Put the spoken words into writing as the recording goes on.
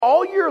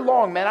all year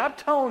long, man, I'm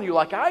telling you,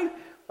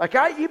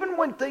 even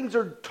when things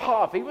are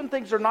tough, even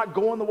things are not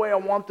going the way I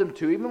want them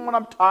to, even when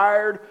I'm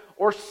tired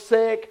or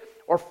sick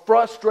or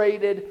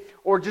frustrated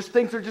or just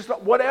things are just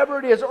whatever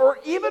it is, or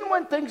even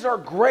when things are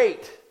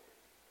great,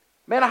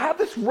 man, I have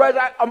this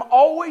I'm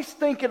always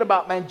thinking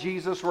about, man,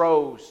 Jesus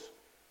rose.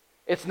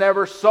 It's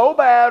never so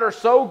bad or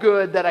so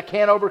good that I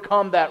can't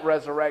overcome that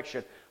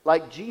resurrection.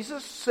 Like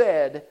Jesus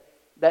said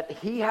that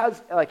he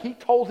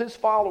told his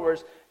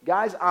followers,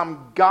 guys,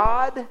 I'm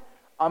God,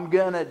 I'm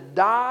going to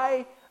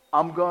die,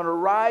 I'm going to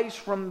rise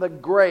from the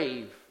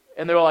grave.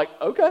 And they were like,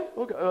 okay.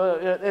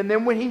 And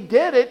then when he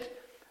did it,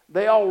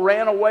 they all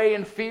ran away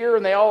in fear,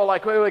 and they all were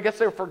like, wait, I guess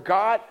they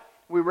forgot.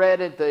 We read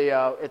at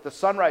the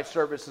sunrise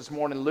service this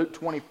morning, Luke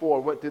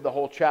 24, went through the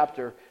whole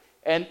chapter.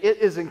 And it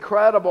is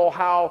incredible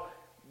how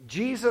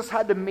Jesus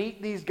had to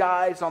meet these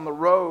guys on the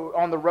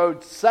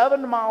road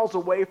 7 miles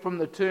away from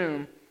the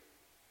tomb.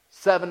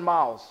 7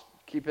 miles,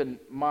 keep in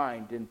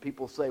mind. And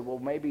people say, well,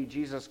 maybe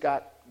Jesus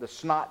got the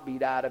snot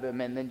beat out of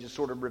him and then just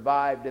sort of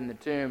revived in the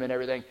tomb and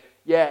everything.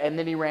 Yeah, and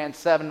then he ran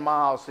 7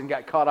 miles and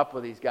got caught up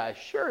with these guys.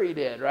 Sure he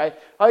did, right?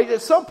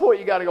 At some point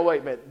you got to go,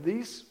 wait a minute.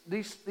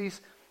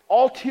 These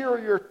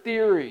alternative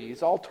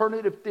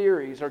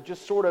theories are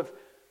just sort of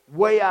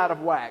way out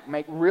of whack,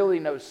 make really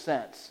no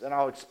sense. And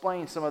I'll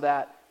explain some of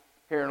that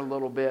here in a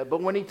little bit.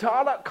 But when he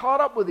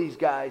caught up with these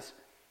guys,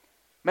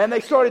 man,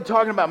 they started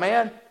talking about,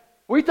 man,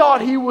 we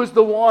thought he was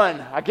the one.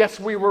 I guess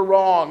we were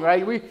wrong,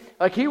 right? We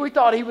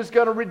thought he was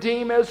going to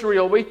redeem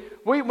Israel. We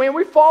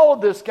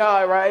followed this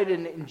guy, right?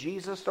 And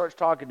Jesus starts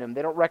talking to them.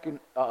 They don't reckon.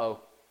 Uh-oh.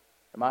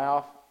 Am I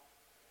off?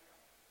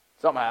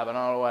 Something happened.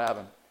 I don't know what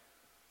happened.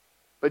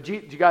 But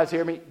did you guys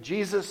hear me?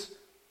 Jesus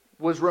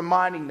was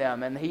reminding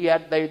them, and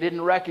they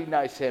didn't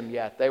recognize him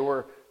yet. He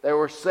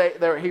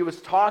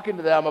was talking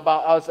to them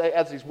about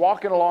as he's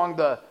walking along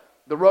the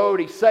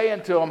road. He's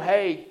saying to them,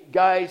 "Hey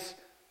guys,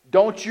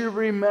 don't you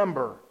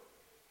remember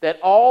that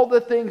all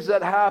the things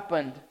that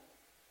happened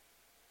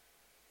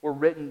were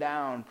written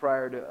down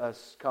prior to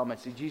us coming?"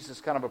 See, Jesus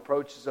kind of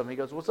approaches them. He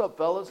goes, "What's up,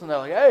 fellas?" And they're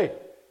like, "Hey,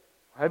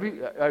 have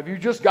you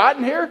just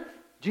gotten here?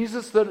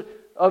 Jesus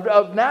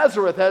of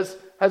Nazareth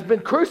has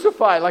been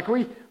crucified. Like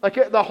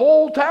the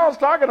whole town's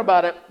talking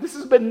about it. This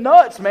has been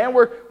nuts, man.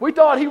 We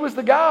thought he was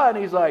the guy." And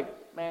he's like,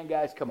 "Man,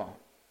 guys, come on.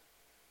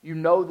 You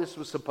know this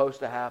was supposed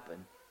to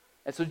happen."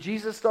 And so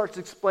Jesus starts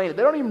explaining.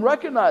 They don't even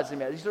recognize him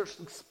yet. He starts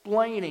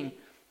explaining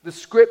the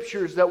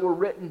scriptures that were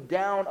written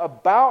down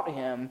about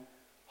him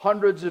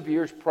hundreds of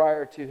years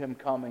prior to him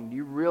coming. Do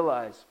you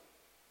realize?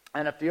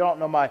 And if you don't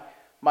know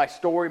my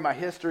story, my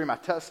history, my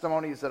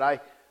testimony is that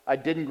I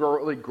didn't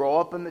really grow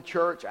up in the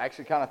church. I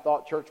actually kind of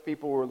thought church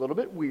people were a little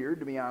bit weird,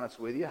 to be honest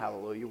with you.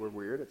 Hallelujah, we're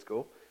weird. It's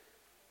cool.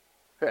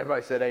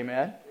 Everybody said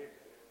amen.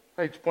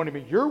 Hey, it's funny to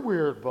me. You're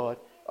weird, bud.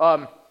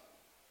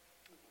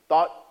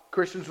 Thought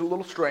Christians were a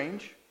little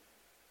strange.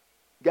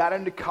 Got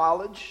into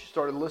college,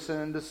 started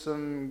listening to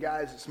some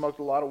guys that smoked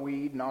a lot of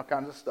weed and all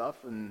kinds of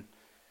stuff, and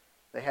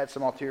they had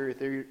some ulterior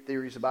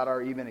theories about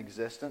our even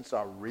existence. So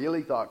I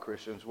really thought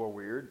Christians were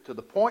weird, to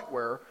the point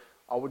where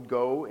I would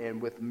go,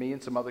 and with me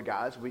and some other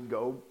guys, we'd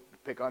go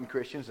pick on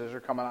Christians as they're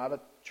coming out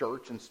of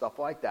church and stuff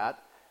like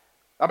that.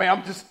 I mean,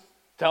 I'm just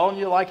telling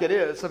you like it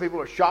is. Some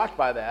people are shocked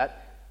by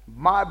that.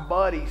 My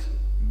buddies,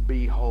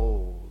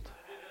 behold.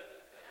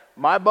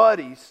 My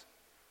buddies,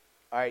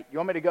 all right, you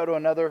want me to go to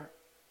another?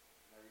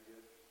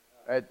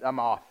 I'm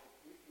off.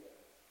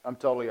 I'm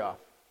totally off.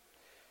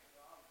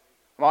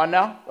 I'm on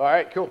now? All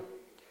right, cool.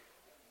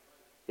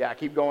 Yeah, I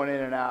keep going in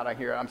and out. I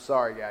hear it. I'm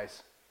sorry,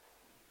 guys.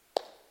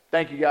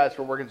 Thank you guys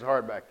for working so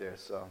hard back there.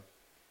 So,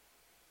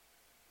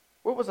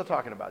 what was I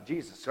talking about?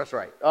 Jesus. That's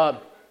right.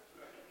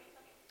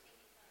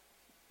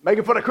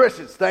 Making fun of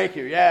Christians. Thank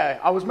you. Yeah,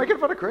 I was making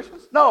fun of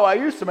Christians? No, I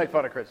used to make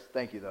fun of Christians.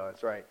 Thank you, though.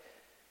 That's right.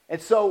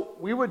 And so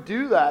we would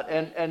do that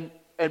and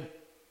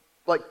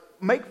like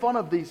make fun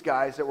of these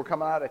guys that were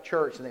coming out of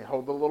church, and they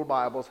hold the little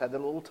Bibles, had the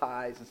little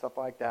ties and stuff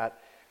like that.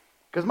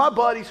 Because my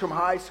buddies from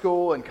high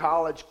school and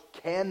college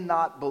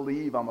cannot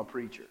believe I'm a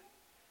preacher.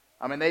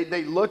 I mean,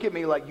 they look at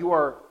me like you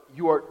are.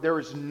 There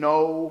is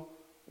no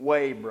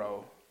way,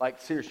 bro.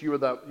 Like, seriously, you were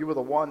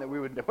the one that we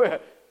would.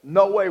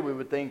 No way we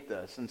would think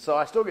this. And so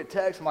I still get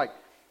texts. I'm like,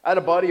 I had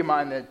a buddy of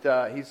mine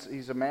that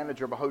he's a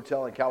manager of a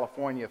hotel in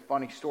California.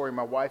 Funny story.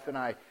 My wife and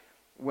I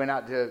went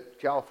out to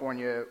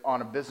California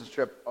on a business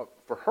trip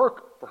for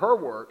her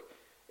work,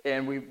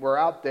 and we were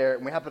out there,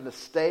 and we happened to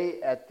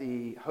stay at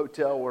the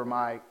hotel where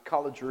my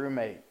college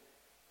roommate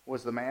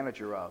was the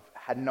manager of.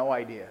 Had no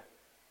idea.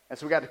 And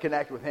so we got to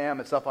connect with him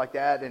and stuff like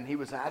that, and he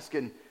was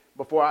asking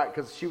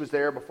because she was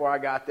there before I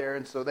got there,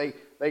 and so they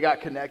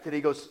got connected.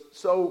 He goes,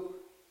 so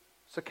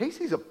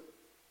Casey's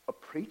a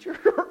preacher?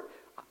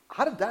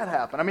 How did that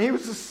happen? I mean, he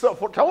was just so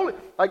totally,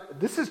 like,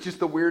 this is just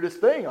the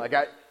weirdest thing. Like,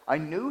 I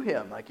knew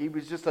him. Like, he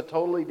was just a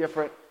totally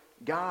different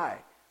guy.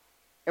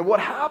 And what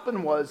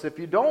happened was, if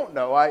you don't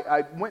know,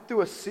 I went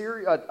through a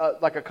series,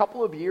 like a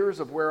couple of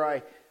years of where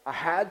I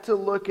had to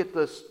look at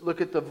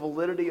the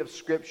validity of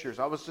scriptures.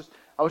 I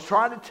was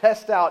trying to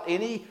test out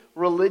any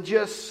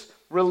religious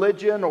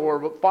religion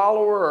or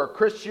follower or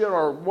Christian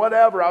or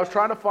whatever. I was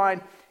trying to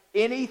find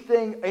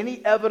anything,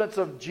 any evidence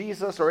of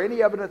Jesus or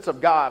any evidence of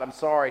God,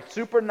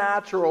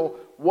 supernatural,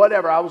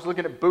 whatever. I was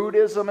looking at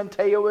Buddhism and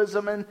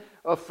Taoism and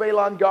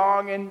Falun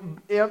Gong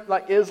and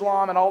like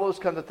Islam and all those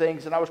kinds of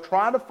things. And I was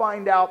trying to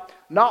find out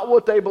not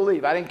what they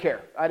believe. I didn't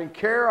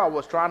care. I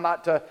was trying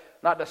not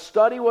to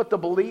study what the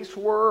beliefs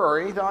were or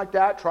anything like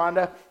that, trying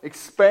to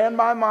expand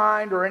my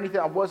mind or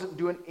anything. I wasn't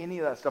doing any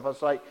of that stuff. I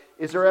was like,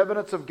 is there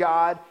evidence of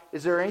God?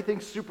 Is there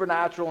anything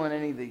supernatural in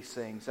any of these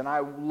things? And I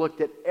looked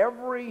at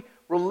every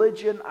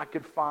religion I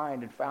could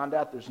find and found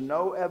out there's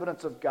no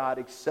evidence of God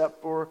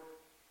except for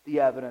the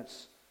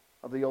evidence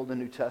of the Old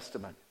and New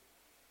Testament.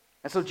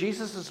 And so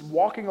Jesus is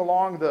walking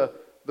along the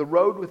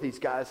road with these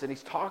guys, and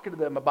he's talking to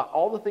them about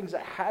all the things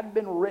that had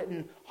been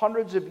written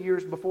hundreds of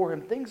years before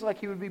him. Things like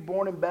he would be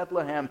born in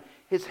Bethlehem.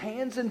 His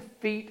hands and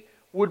feet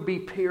would be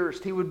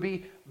pierced. He would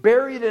be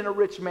buried in a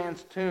rich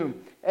man's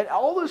tomb. And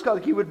all those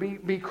kinds, he would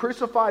be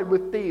crucified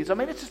with thieves. I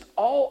mean, it's just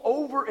all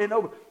over and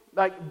over.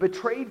 Like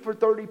betrayed for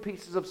 30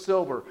 pieces of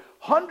silver.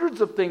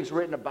 Hundreds of things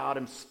written about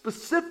him.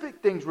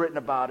 Specific things written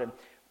about him.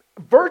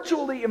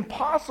 Virtually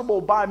impossible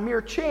by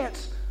mere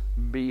chance.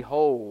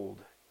 Behold.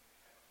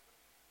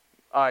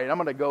 All right, I'm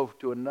going to go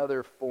to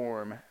another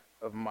form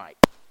of mic.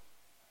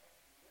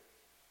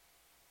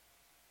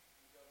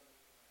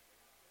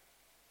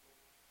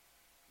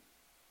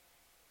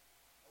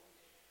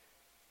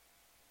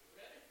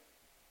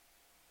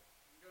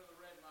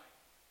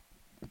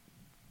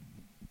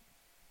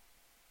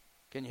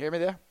 Can you hear me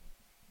there?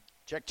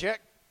 Check,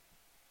 check.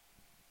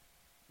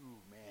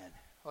 Ooh, man.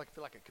 I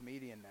feel like a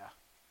comedian now.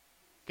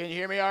 Can you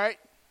hear me all right?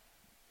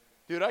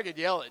 Dude, I could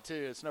yell it too.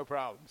 It's no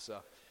problem. So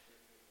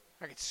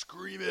I could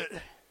scream it.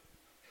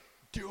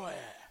 Do it.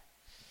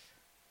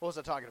 What was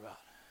I talking about?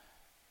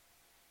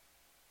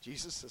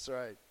 Jesus? That's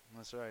right.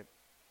 That's right.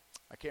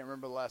 I can't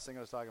remember the last thing I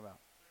was talking about.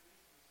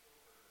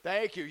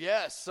 Thank you.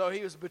 Yes. So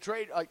he was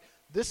betrayed.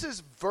 This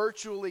is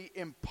virtually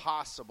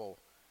impossible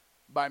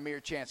by mere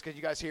chance. Can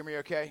you guys hear me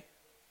okay?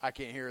 I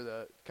can't hear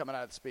the coming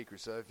out of the speaker,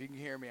 so if you can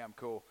hear me, I'm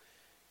cool.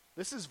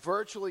 This is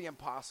virtually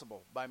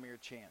impossible by mere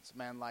chance,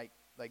 man. Like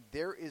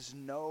there is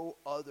no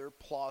other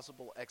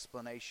plausible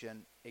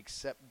explanation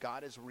except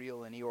God is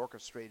real and he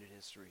orchestrated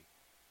history.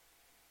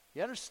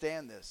 You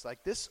understand this?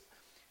 Like this,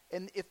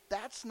 and if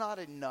that's not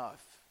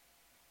enough,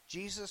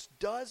 Jesus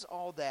does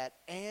all that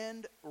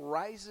and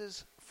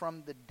rises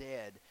from the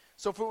dead.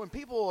 So for when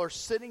people are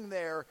sitting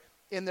there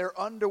in their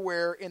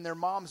underwear in their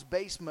mom's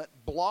basement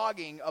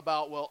blogging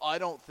about, well, I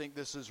don't think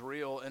this is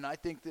real, and I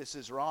think this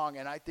is wrong,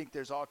 and I think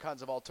there's all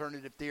kinds of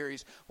alternative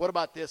theories. What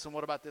about this, and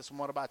what about this, and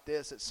what about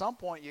this? At some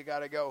point, you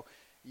got to go,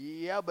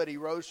 yeah, but he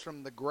rose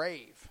from the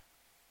grave.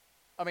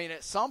 I mean,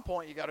 at some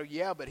point, you got to,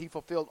 yeah, but he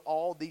fulfilled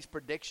all these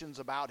predictions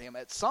about him.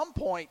 At some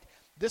point,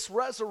 this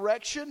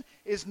resurrection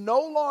is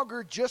no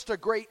longer just a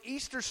great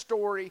Easter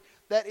story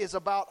that is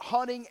about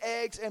hunting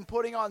eggs and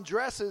putting on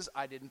dresses.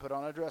 I didn't put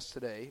on a dress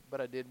today,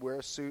 but I did wear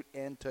a suit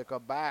and took a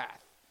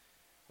bath,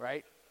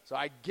 right? So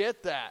I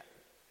get that.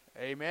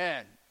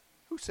 Amen.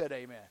 Who said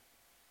amen?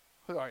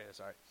 Oh, yeah,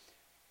 sorry.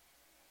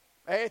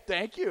 Hey,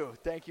 thank you.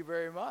 Thank you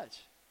very much.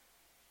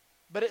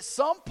 But at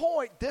some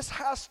point, this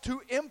has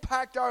to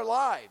impact our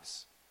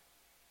lives.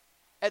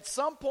 At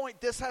some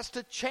point, this has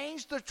to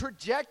change the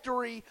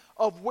trajectory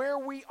of where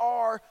we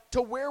are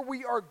to where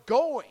we are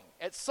going.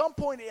 At some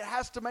point, it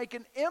has to make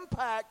an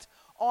impact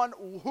on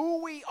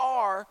who we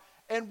are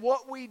and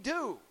what we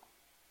do.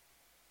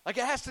 Like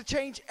it has to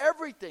change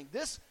everything.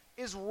 This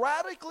is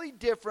radically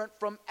different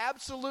from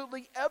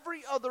absolutely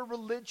every other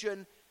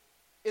religion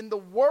in the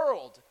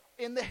world,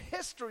 in the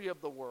history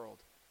of the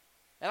world.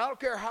 And I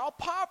don't care how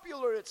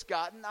popular it's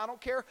gotten. I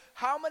don't care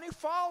how many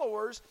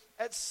followers.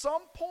 At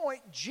some point,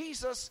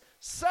 Jesus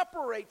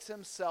separates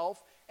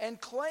himself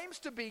and claims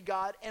to be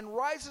God and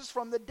rises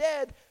from the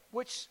dead,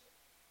 which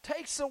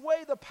takes away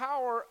the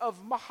power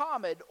of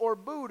Muhammad or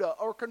Buddha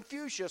or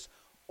Confucius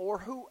or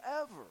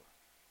whoever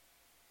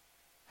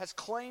has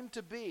claimed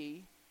to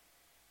be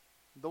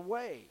the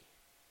way.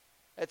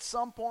 At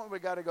some point, we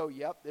got to go,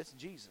 yep, it's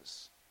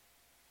Jesus.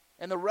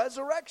 And the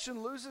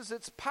resurrection loses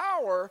its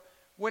power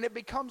when it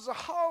becomes a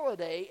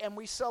holiday and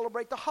we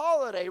celebrate the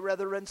holiday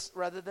rather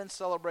than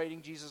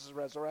celebrating Jesus'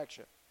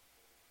 resurrection.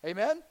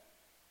 Amen?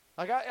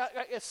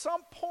 At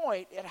some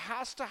point, it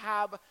has to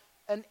have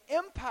an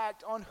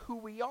impact on who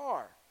we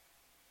are.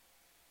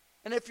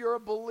 And if you're a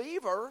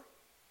believer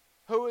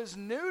who is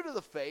new to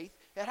the faith,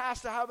 it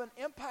has to have an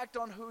impact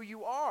on who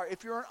you are.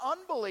 If you're an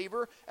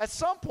unbeliever, at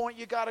some point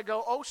you got to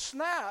go, oh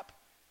snap,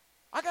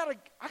 I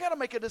got to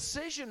make a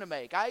decision to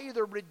make. I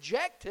either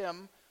reject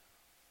him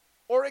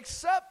or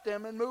accept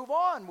him and move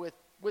on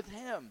with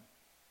him.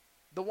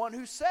 The one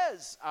who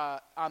says,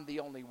 I'm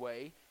the only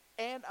way,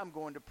 and I'm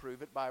going to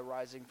prove it by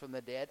rising from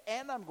the dead,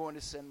 and I'm going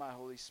to send my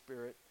Holy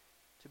Spirit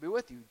to be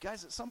with you.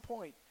 Guys, at some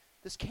point,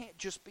 this can't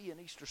just be an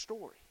Easter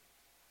story.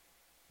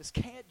 This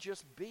can't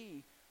just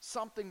be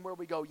something where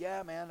we go,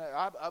 yeah, man,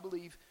 I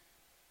believe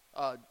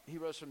he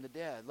rose from the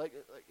dead. Like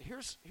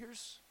here's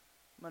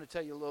I'm going to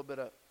tell you a little bit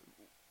of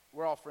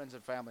we're all friends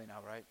and family now,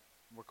 right?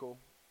 We're cool.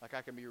 Like,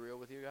 I can be real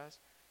with you guys.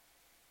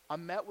 I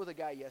met with a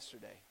guy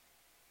yesterday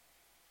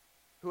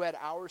who had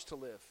hours to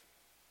live,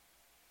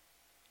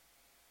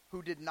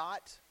 who did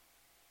not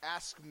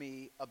ask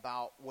me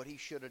about what he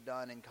should have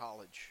done in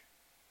college.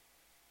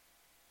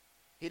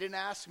 He didn't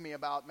ask me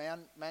about,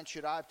 man,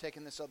 should I have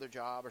taken this other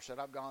job or should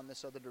I have gone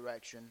this other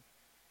direction?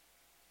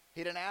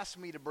 He didn't ask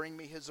me to bring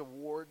me his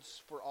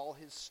awards for all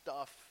his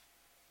stuff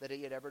that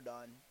he had ever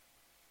done.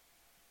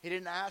 He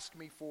didn't ask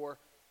me for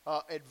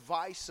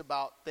advice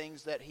about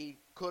things that he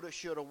could have,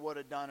 should have, would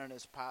have done in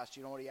his past.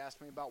 You know what he asked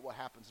me about? What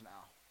happens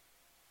now?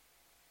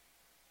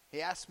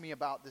 He asked me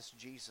about this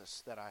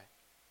Jesus that I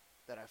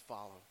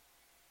follow.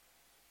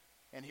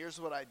 And here's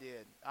what I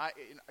did.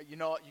 You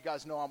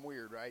guys know I'm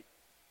weird, right?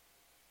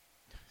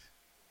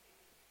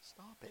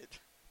 Stop it.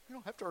 You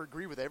don't have to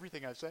agree with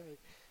everything I say.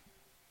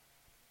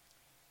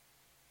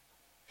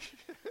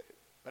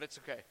 But it's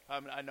okay.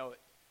 I know it.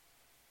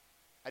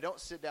 I don't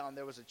sit down.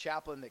 There was a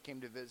chaplain that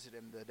came to visit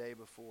him the day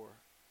before.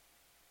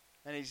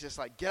 And he's just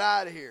like, get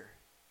out of here.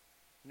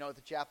 You know what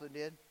the chaplain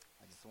did?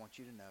 I just want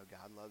you to know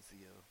God loves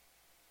you.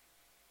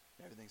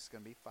 Everything's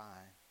going to be fine.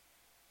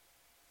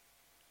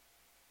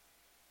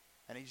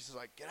 And he's just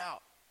like, get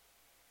out.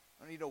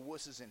 I don't need no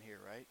wusses in here,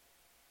 right?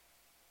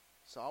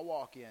 So I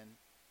walk in,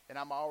 and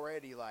I'm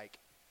already like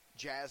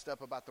jazzed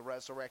up about the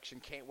resurrection.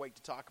 Can't wait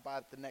to talk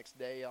about it the next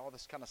day, all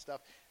this kind of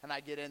stuff. And I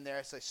get in there,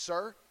 I say,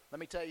 sir, let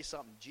me tell you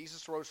something.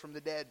 Jesus rose from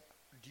the dead.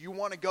 Do you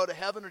want to go to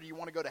heaven or do you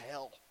want to go to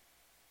hell?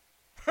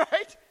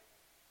 Right?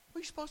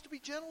 We're supposed to be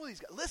gentle with these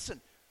guys. Listen,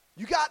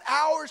 you got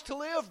hours to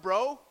live,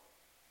 bro.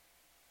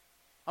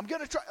 I'm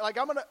going to try,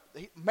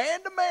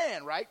 man to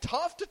man, right?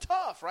 Tough to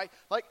tough, right?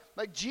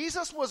 Like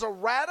Jesus was a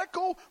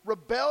radical,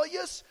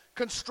 rebellious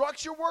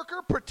construction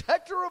worker,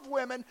 protector of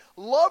women,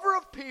 lover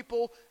of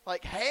people,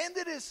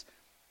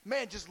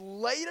 just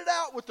laid it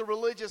out with the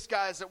religious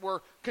guys that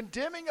were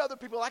condemning other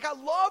people. Like, I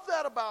love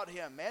that about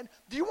him, man.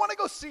 Do you want to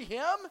go see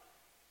him?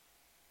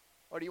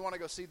 Or do you want to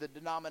go see the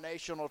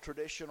denominational,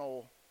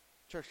 traditional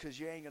church? Because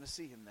you ain't going to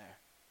see him there.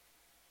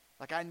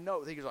 Like, I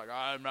know. He's like,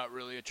 I'm not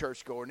really a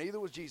churchgoer. Neither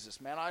was Jesus,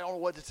 man. I don't know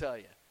what to tell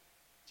you.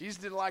 Jesus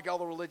didn't like all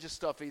the religious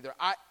stuff either.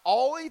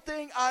 Only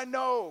thing I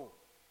know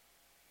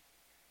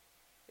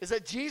is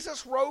that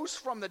Jesus rose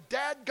from the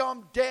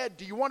dadgum dead.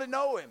 Do you want to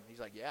know him? He's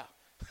like, yeah.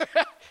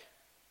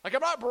 Like,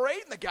 I'm not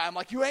berating the guy. I'm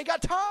like, you ain't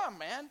got time,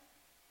 man.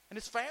 And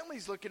his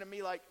family's looking at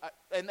me like,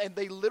 and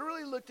they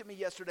literally looked at me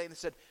yesterday and they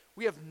said,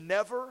 we have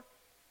never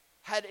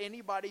had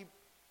anybody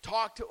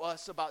talk to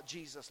us about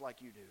Jesus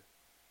like you do.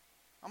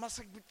 I'm just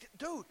like,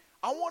 dude,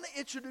 I want to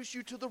introduce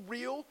you to the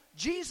real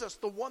Jesus,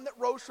 the one that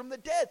rose from the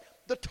dead,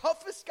 the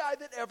toughest guy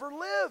that ever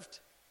lived.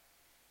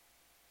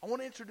 I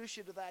want to introduce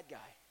you to that guy.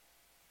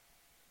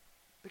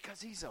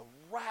 Because he's a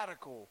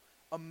radical,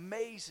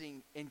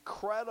 amazing,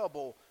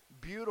 incredible,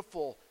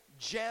 beautiful,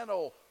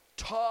 gentle,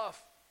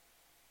 tough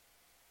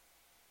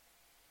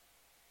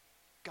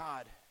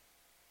God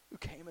who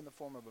came in the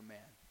form of a man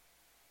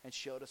and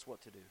showed us what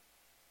to do.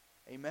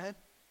 Amen?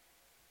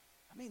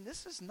 I mean,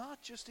 this is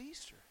not just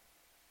Easter.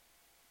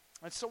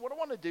 And so what I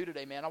want to do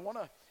today, man, I want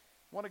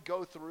to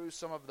go through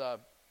some of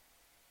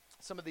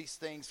these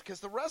things,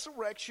 because the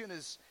resurrection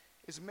is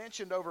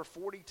mentioned over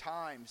 40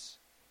 times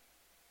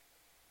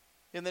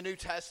in the New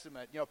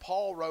Testament. You know,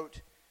 Paul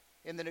wrote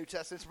in the New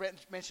Testament.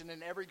 It's mentioned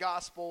in every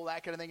gospel,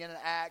 that kind of thing, in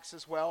Acts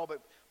as well.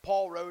 But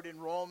Paul wrote in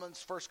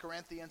Romans, 1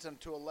 Corinthians,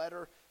 and to a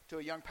letter to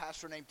a young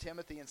pastor named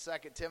Timothy in 2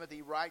 Timothy.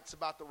 He writes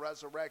about the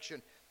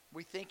resurrection.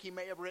 We think he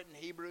may have written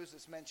Hebrews.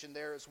 It's mentioned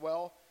there as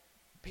well.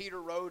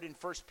 Peter wrote in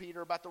 1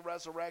 Peter about the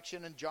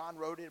resurrection, and John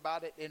wrote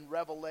about it in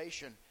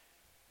Revelation.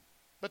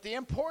 But the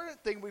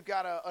important thing we've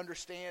got to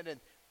understand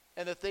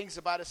and the things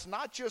about it's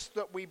not just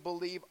that we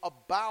believe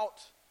about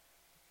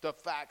the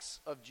facts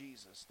of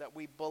Jesus, that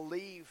we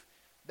believe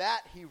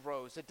that he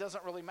rose. It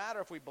doesn't really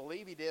matter if we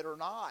believe he did or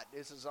not.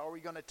 This is, are we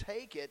going to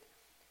take it,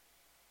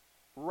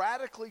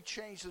 radically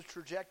change the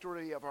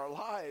trajectory of our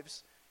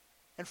lives,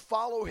 and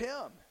follow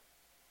him?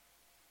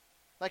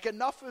 Like,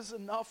 enough is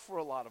enough for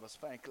a lot of us,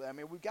 frankly. I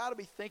mean, we've got to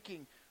be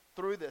thinking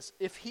through this.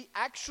 If he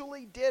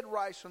actually did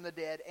rise from the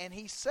dead, and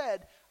he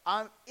said,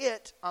 I'm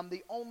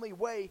the only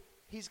way,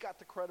 he's got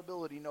the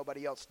credibility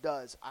nobody else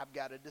does. I've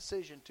got a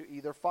decision to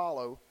either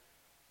follow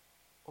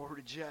or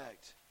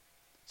reject.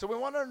 So we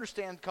want to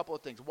understand a couple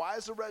of things. Why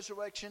is the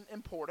resurrection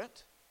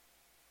important?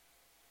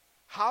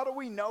 How do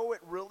we know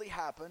it really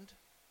happened?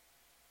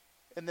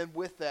 And then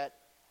with that,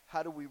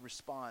 how do we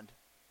respond?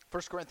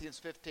 1 Corinthians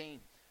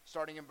 15.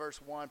 Starting in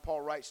verse 1,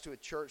 Paul writes to a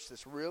church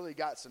that's really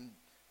got some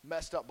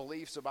messed up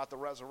beliefs about the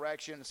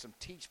resurrection, and some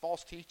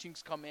false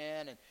teachings come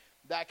in and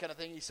that kind of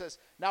thing. He says,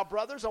 now,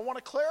 brothers, I want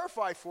to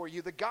clarify for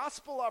you the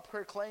gospel I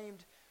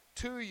proclaimed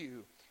to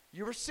you.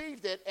 You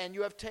received it, and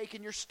you have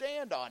taken your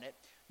stand on it.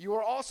 You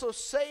are also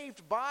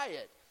saved by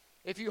it.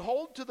 If you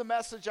hold to the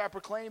message I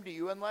proclaimed to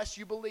you, unless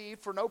you believe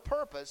for no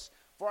purpose,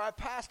 for I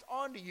passed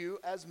on to you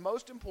as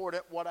most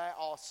important what I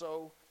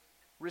also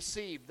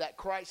received, that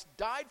Christ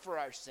died for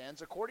our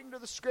sins according to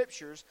the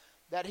scriptures,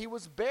 that he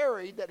was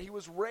buried, that he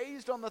was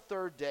raised on the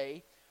third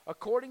day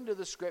according to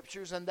the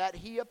Scriptures, and that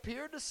he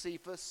appeared to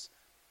Cephas,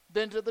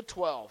 then to the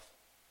 12.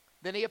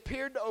 Then he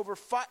appeared to over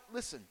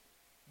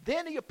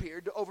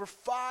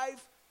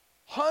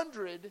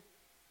 500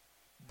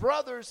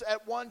 brothers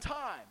at one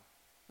time.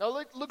 Now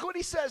look what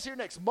he says here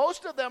next.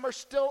 Most of them are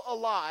still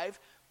alive,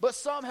 but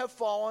some have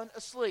fallen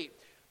asleep.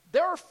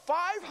 There are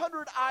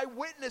 500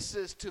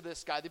 eyewitnesses to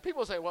this guy. The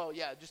people say, well,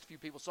 yeah, just a few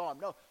people saw him.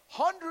 No,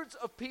 hundreds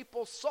of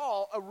people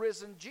saw a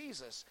risen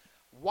Jesus.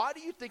 Why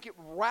do you think it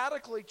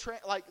radically,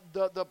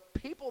 the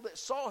people that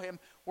saw him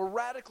were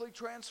radically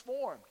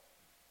transformed?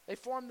 They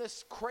formed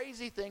this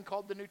crazy thing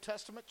called the New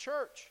Testament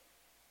church.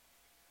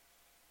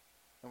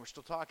 And we're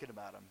still talking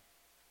about him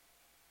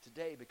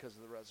today because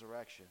of the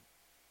resurrection.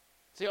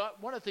 See,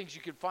 one of the things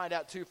you can find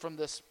out, too, from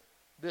this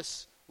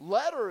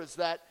letter is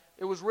that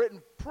it was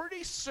written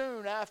pretty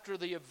soon after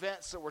the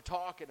events that we're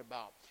talking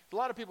about. A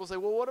lot of people say,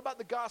 well, what about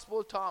the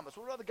Gospel of Thomas?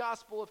 What about the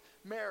Gospel of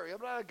Mary?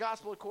 What about the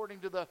Gospel according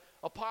to the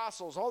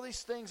apostles? All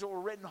these things that were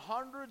written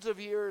hundreds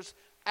of years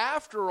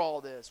after all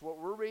this. What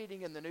we're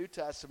reading in the New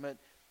Testament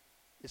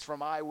is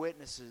from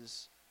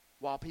eyewitnesses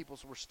while people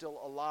were still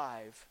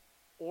alive,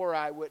 or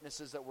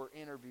eyewitnesses that were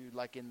interviewed,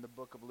 like in the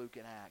book of Luke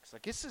and Acts.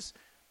 Like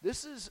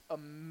this is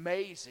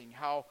amazing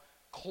how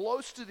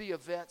close to the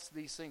events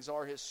these things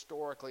are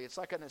historically. It's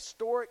like an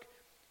historic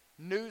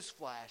news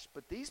flash.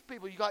 But these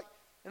people,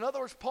 in other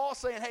words, Paul's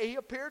saying, hey, he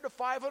appeared to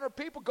 500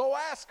 people. Go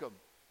ask them.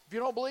 If you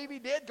don't believe he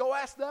did, go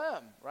ask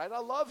them. Right? I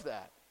love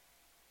that.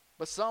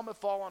 But some have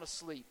fallen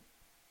asleep.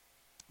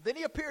 Then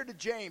he appeared to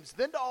James,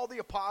 then to all the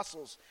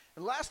apostles.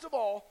 And last of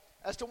all,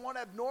 as to one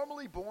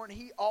abnormally born,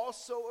 he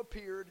also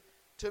appeared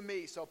to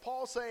me. So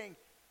Paul's saying,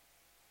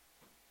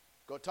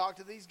 go talk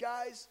to these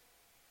guys.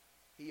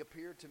 He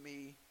appeared to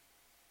me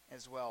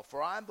as well.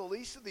 For I am the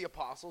least of the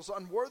apostles,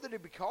 unworthy to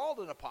be called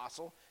an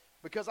apostle,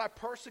 because I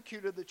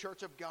persecuted the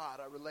church of God.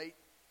 I relate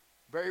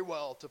very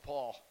well to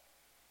Paul.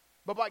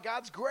 But by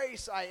God's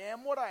grace, I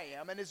am what I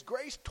am, and his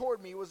grace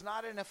toward me was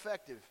not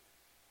ineffective.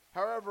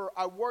 However,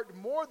 I worked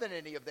more than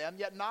any of them,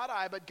 yet not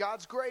I, but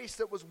God's grace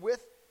that was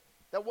with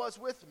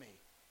me.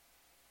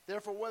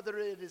 Therefore, whether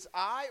it is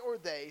I or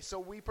they, so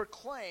we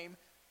proclaim,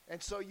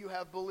 and so you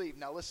have believed.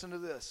 Now listen to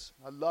this.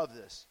 I love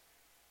this.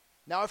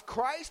 Now, if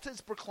Christ is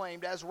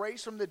proclaimed as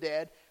raised from the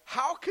dead,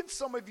 how can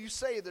some of you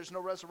say there's no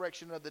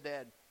resurrection of the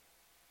dead?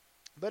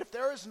 But if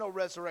there is no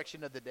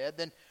resurrection of the dead,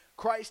 then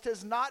Christ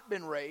has not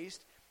been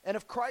raised. And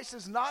if Christ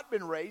has not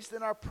been raised,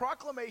 then our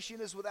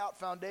proclamation is without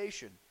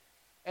foundation.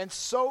 And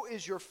so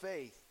is your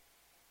faith.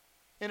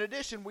 In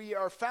addition, we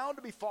are found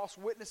to be false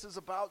witnesses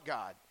about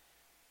God,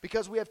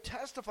 because we have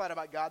testified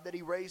about God that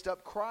he raised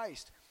up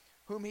Christ,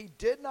 whom he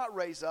did not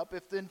raise up,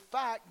 if in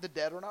fact the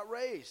dead are not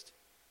raised.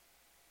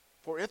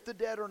 For if the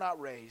dead are not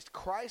raised,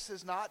 Christ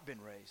has not been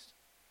raised.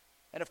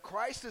 And if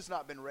Christ has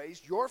not been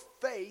raised, your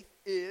faith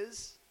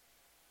is,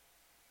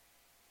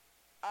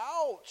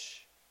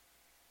 ouch,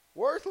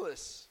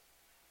 worthless.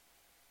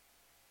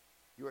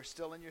 You are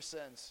still in your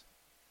sins.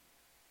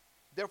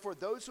 Therefore,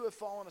 those who have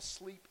fallen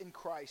asleep in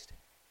Christ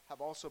have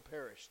also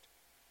perished.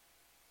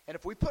 And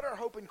if we put our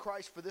hope in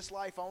Christ for this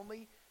life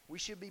only, we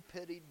should be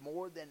pitied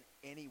more than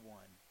anyone.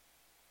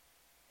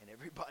 And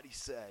everybody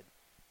said,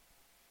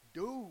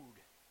 dude,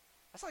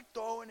 that's like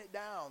throwing it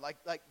down.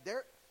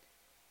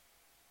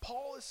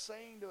 Paul is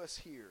saying to us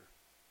here,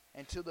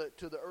 and to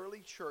the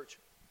early church,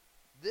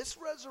 this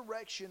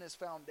resurrection is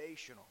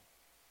foundational.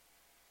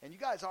 And you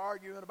guys are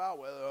arguing about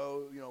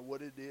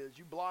what it is.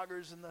 You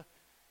bloggers in the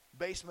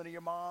basement of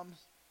your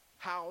mom's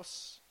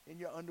house in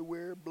your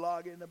underwear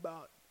blogging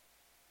about,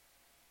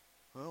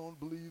 I don't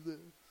believe this.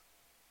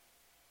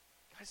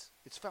 Guys,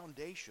 it's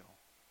foundational.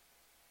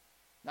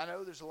 Now, I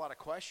know there's a lot of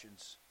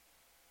questions,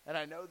 and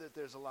I know that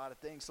there's a lot of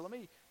things. So let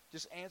me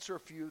just answer a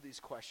few of these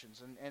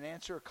questions and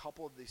answer a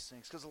couple of these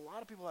things. Because a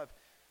lot of people have,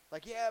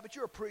 yeah, but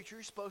you're a preacher.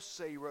 You're supposed to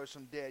say he rose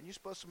from the dead. And you're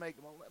supposed to make,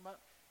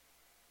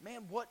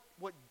 man, what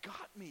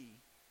got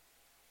me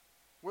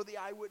were the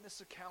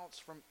eyewitness accounts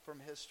from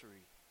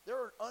history. There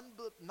are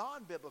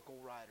non-biblical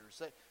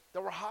writers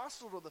that were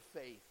hostile to the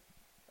faith.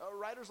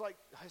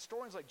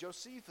 Historians like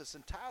Josephus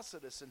and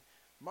Tacitus and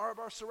Mara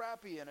bar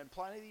Serapion and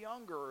Pliny the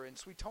Younger and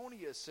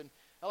Suetonius and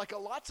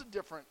lots of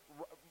different,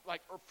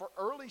 for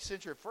early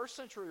century, first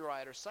century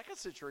writers, second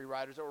century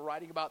writers that were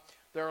writing about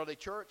the early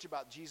church,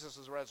 about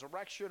Jesus'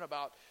 resurrection,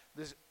 about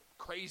this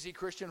crazy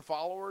Christian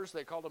followers.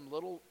 They called them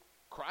little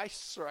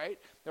Christs, right?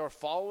 They were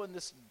following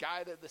this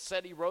guy that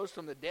said he rose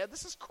from the dead.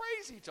 This is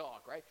crazy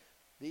talk, right?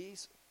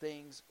 These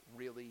things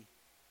really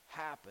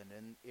happen,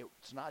 and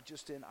it's not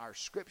just in our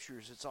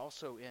scriptures, it's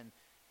also in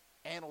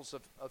annals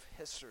of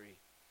history.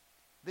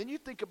 Then you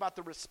think about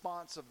the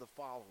response of the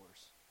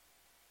followers.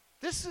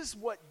 This is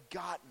what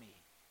got me.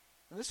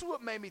 And this is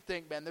what made me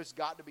think, man, there's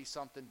got to be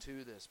something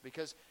to this.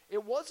 Because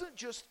it wasn't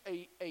just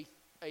a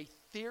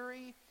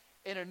theory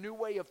and a new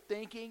way of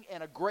thinking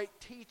and a great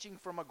teaching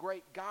from a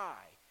great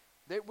guy.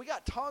 We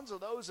got tons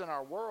of those in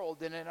our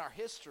world and in our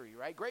history,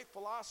 right? Great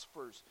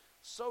philosophers,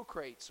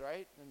 Socrates,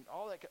 right? And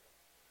all that.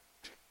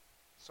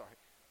 Sorry.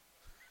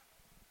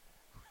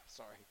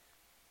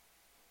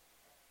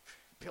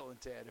 Bill and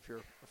Ted, if you're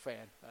a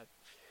fan.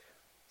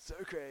 So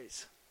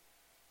crazy.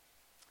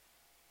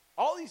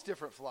 All these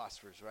different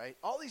philosophers, right?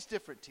 All these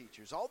different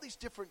teachers, all these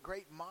different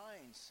great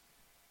minds.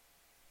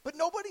 But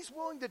nobody's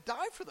willing to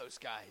die for those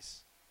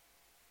guys.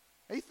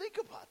 Hey, think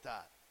about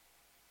that.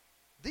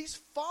 These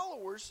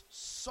followers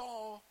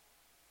saw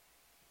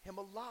him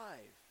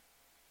alive.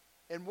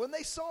 And when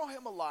they saw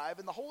him alive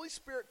and the Holy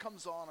Spirit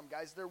comes on them,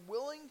 guys, they're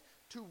willing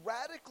to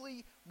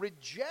radically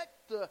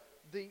reject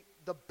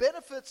the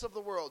benefits of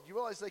the world. You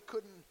realize they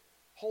couldn't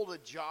hold a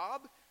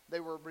job. They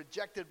were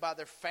rejected by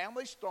their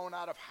families, thrown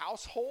out of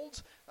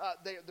households.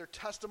 Their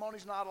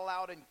testimony's not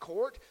allowed in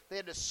court. They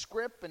had to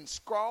scrimp and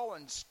scrawl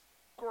and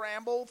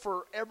scramble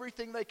for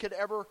everything they could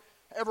ever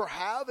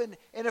have. And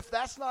if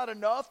that's not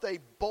enough, they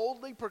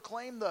boldly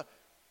proclaimed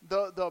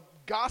the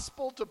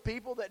gospel to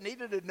people that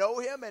needed to know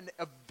him, and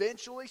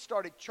eventually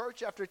started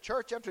church after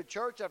church after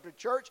church after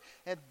church,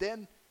 and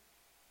then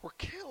were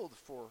killed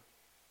for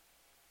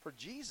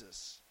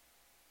Jesus.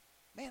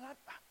 Man,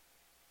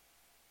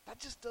 that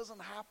just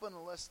doesn't happen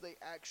unless they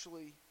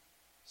actually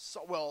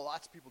saw. Well,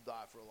 lots of people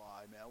die for a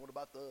lie, man. What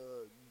about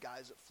the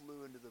guys that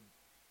flew into the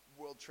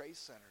World Trade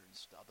Center and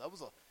stuff? That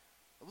was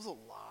a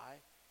lie.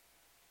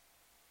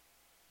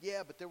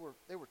 Yeah, but they were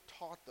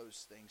taught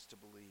those things to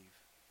believe.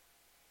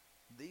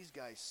 These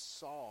guys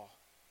saw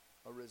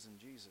a risen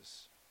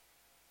Jesus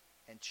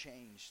and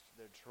changed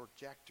their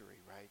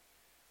trajectory, right?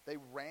 They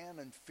ran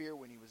in fear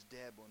when he was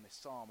dead, but when they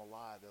saw him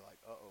alive, they're like,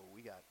 uh-oh,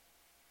 we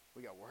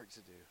got work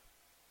to do.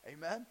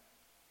 Amen?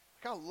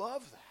 Like, I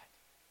love that.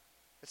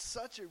 It's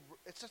such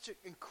an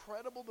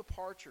incredible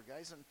departure,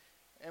 guys,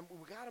 and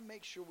we got to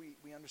make sure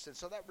we understand.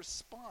 So that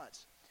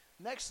response.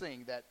 Next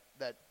thing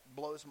that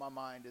blows my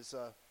mind is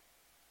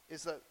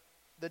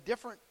the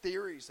different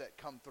theories that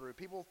come through.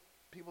 People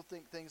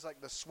think things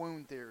like the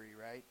swoon theory,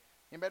 right?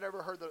 Anybody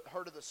ever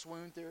heard of the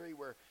swoon theory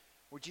where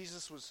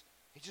Jesus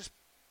he just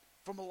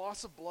from a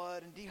loss of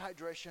blood and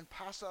dehydration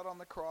passed out on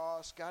the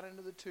cross, got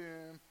into the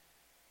tomb.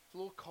 It's a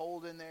little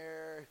cold in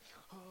there.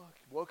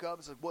 Woke up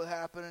and said, "What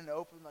happened?" And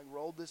opened, like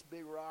rolled this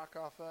big rock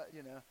off that,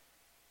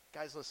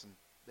 Guys, listen,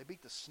 they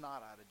beat the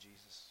snot out of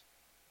Jesus.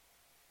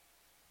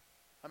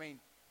 I mean,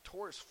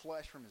 tore his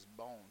flesh from his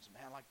bones,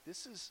 man. Like,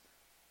 this is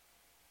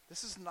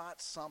not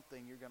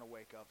something you're going to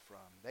wake up from.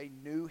 They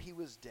knew he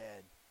was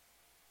dead.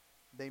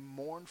 They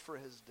mourned for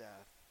his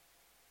death.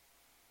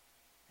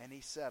 And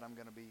he said, I'm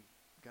going to be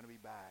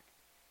back.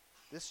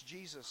 This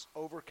Jesus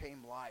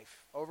overcame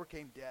life,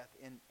 overcame death,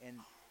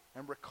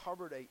 and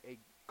recovered a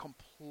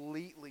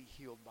completely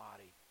healed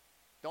body.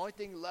 The only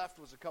thing left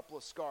was a couple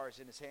of scars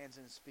in his hands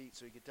and his feet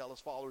so he could tell his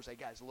followers, hey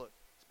guys, look,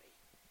 it's me.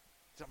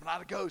 He said, I'm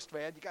not a ghost,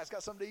 man. You guys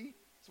got something to eat?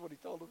 That's what he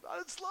told them.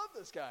 I just love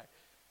this guy.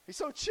 He's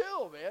so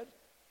chill, man.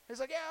 He's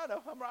like, yeah, I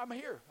know. I'm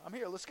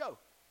here. Let's go.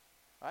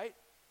 Right?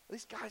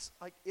 These guys,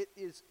 like, it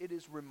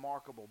is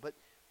remarkable. But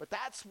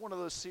that's one of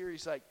those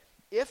series, like,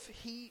 if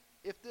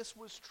this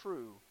was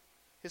true,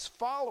 his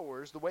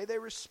followers, the way they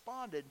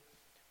responded,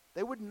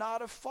 they would not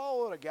have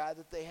followed a guy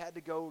that they had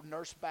to go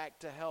nurse back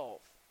to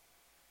health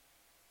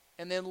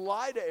and then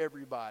lie to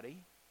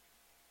everybody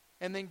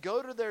and then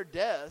go to their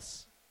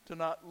deaths to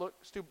not look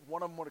stupid.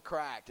 One of them would have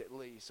cracked at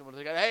least. Someone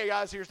would have said, hey,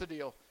 guys, here's the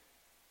deal.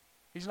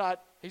 He's not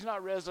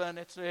risen.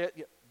 It's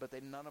it.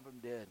 But none of them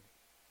did.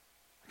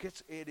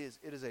 It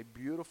is a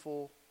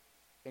beautiful,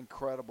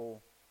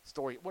 incredible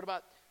story. What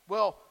about,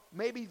 well,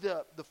 maybe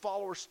the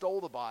followers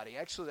stole the body.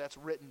 Actually, that's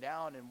written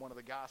down in one of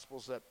the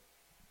Gospels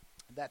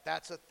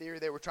that's a theory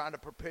they were trying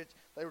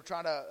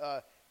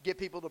to get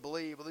people to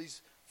believe. Well,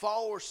 these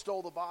followers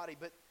stole the body.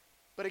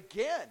 But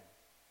again,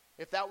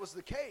 if that was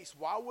the case,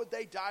 why would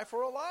they die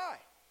for a lie?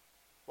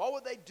 Why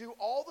would they do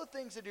all the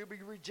things they do, be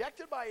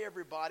rejected by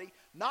everybody,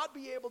 not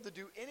be able to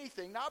do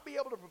anything, not be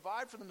able to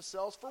provide for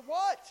themselves for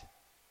what?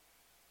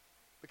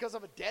 Because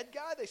of a dead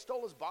guy they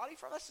stole his body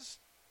from?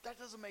 That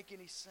doesn't make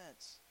any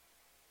sense.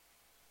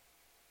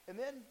 And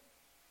then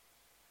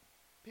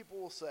people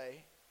will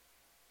say,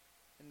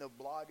 in the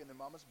blog in their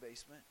mama's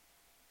basement,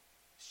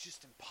 it's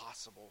just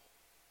impossible.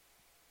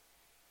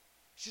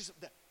 It's just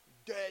that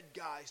dead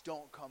guys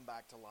don't come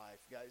back to life.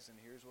 Guys, and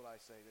here's what I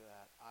say to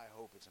that. I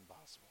hope it's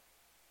impossible.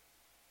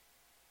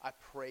 I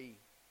pray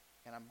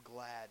and I'm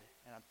glad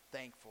and I'm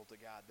thankful to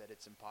God that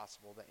it's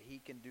impossible, that he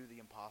can do the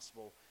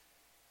impossible.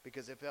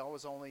 Because if I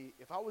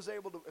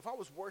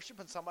was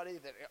worshiping somebody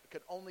that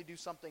could only do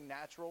something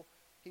natural,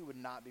 he would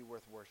not be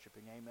worth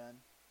worshiping. Amen.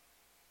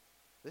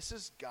 This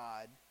is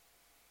God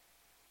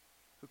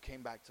who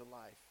came back to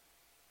life.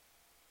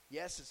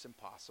 Yes, it's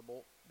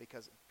impossible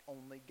because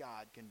only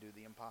God can do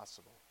the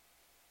impossible.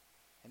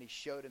 And he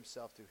showed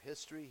himself through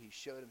history. He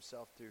showed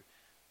himself through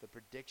the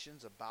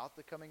predictions about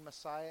the coming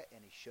Messiah.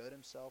 And he showed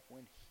himself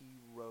when he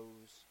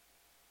rose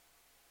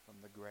from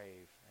the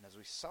grave. And as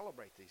we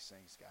celebrate these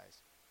things,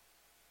 guys,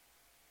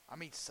 I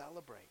mean,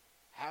 celebrate.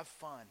 Have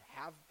fun.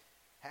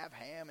 Have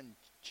ham and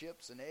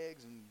chips and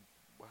eggs and,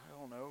 I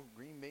don't know,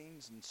 green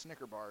beans and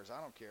Snicker bars.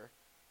 I don't care.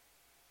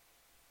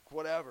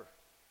 Whatever.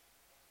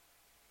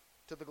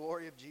 To the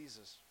glory of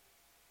Jesus.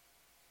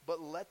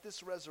 but let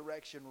this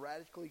resurrection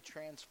radically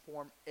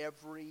transform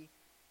every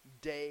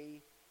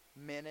day,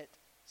 minute,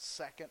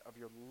 second of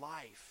your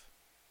life.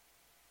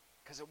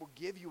 Because it will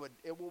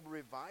it will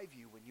revive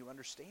you when you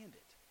understand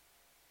it.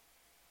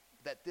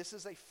 That this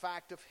is a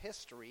fact of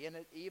history, and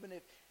even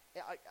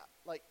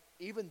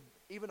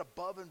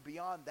above and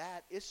beyond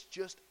that, it's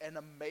just an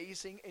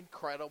amazing,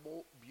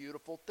 incredible,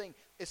 beautiful thing.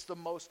 It's the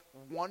most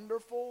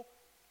wonderful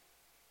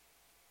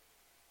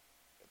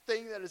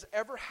thing that has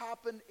ever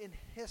happened in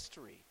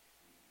history.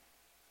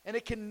 And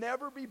it can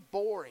never be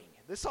boring.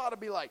 This ought to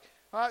be like,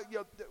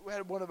 we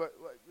had one of our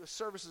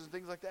services and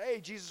things like that. Hey,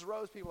 Jesus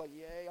rose. People are like,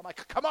 yay. I'm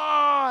like, come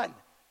on.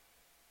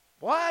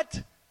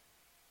 What?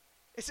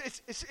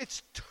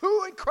 It's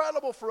too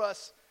incredible for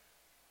us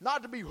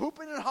not to be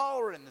hooping and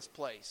hollering in this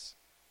place.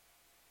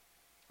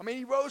 I mean,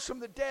 he rose from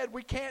the dead.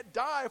 We can't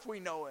die if we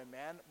know him,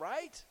 man.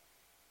 Right?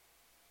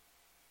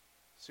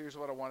 So here's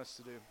what I want us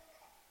to do.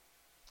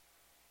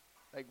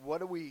 Like,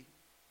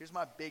 here's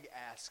my big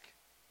ask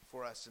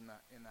for us in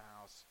the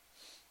house.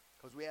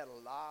 Because we had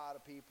a lot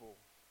of people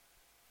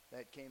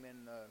that came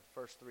in the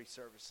first 3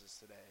 services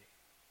today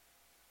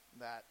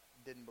that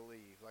didn't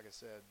believe. Like I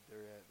said,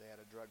 they had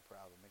a drug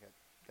problem. They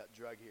got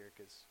drug here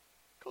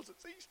because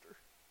it's Easter.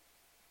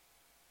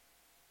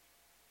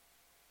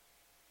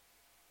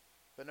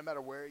 But no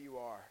matter where you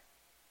are,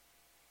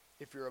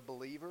 if you're a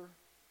believer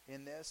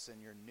in this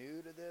and you're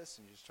new to this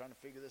and you're just trying to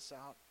figure this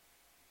out,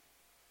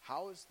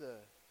 how is this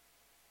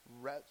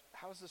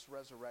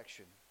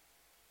resurrection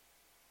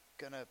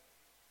going to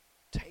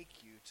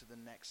take you to the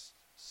next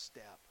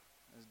step?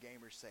 As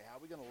gamers say, how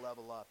are we going to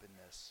level up in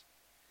this?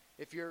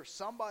 If you're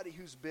somebody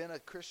who's been a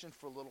Christian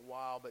for a little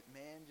while, but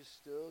man, just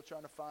still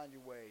trying to find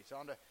your way,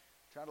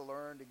 trying to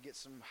learn to get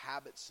some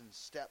habits and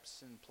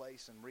steps in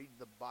place and read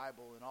the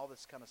Bible and all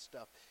this kind of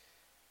stuff,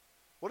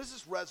 what is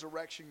this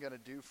resurrection going to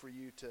do for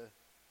you to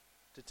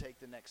take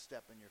the next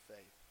step in your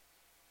faith?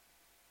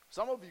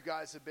 Some of you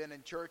guys have been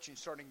in church and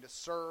starting to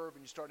serve,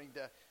 and you're starting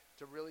to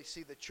really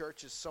see the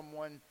church as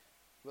someone,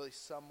 and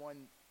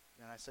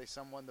I say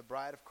someone, the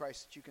bride of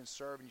Christ that you can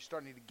serve, and you're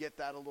starting to get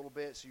that a little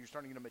bit, so you're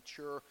starting to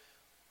mature.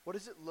 What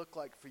does it look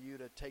like for you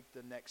to take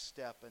the next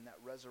step and that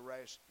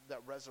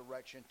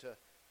resurrection to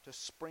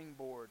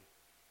springboard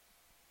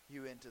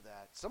you into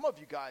that? Some of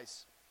you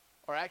guys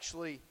are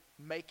actually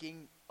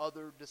making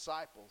other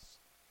disciples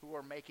who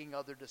are making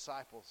other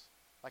disciples.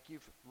 Like you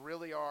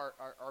really are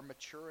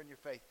mature in your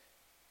faith.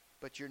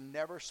 But you're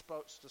never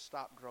supposed to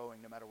stop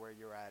growing no matter where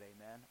you're at,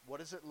 amen?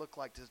 What does it look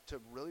like to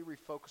really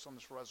refocus on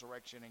this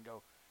resurrection and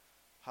go,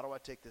 how do I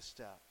take this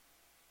step?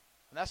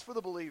 And that's for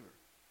the believer.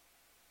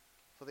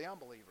 For the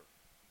unbeliever,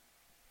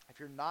 if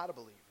you're not a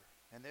believer,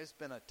 and there's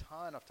been a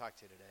ton I've talked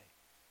to today,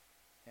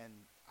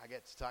 and I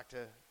get to talk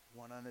to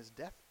one on his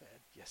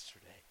deathbed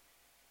yesterday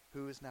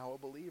who is now a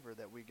believer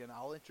that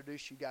I'll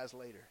introduce you guys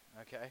later,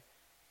 okay?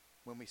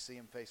 When we see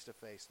him face to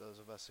face, those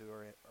of us who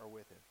are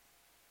with him.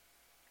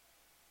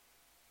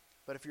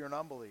 But if you're an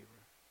unbeliever,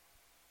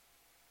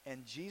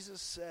 and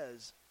Jesus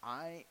says,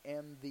 I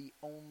am the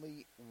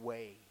only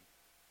way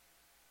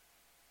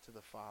to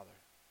the Father,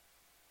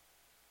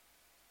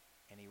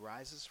 and he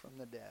rises from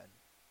the dead,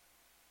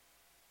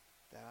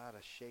 that ought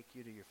to shake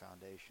you to your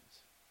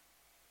foundations.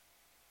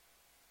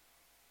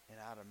 It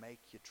ought to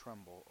make you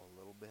tremble a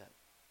little bit,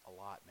 a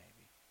lot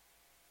maybe.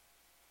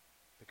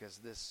 Because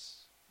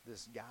this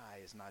guy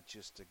is not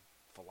just a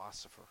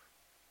philosopher.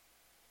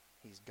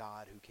 He's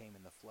God who came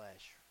in the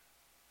flesh,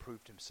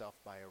 proved himself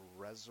by a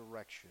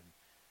resurrection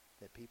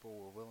that people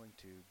were willing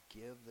to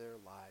give their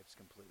lives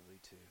completely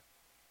to.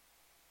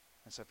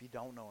 And so if you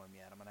don't know him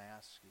yet, I'm going to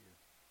ask you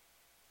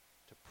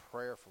to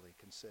prayerfully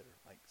consider,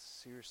 like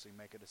seriously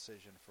make a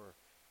decision for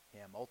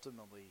him.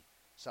 Ultimately,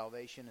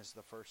 salvation is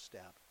the first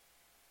step.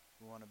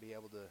 We want to be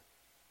able to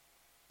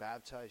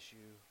baptize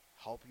you,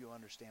 help you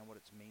understand what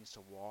it means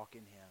to walk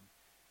in him,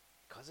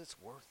 because it's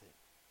worth it.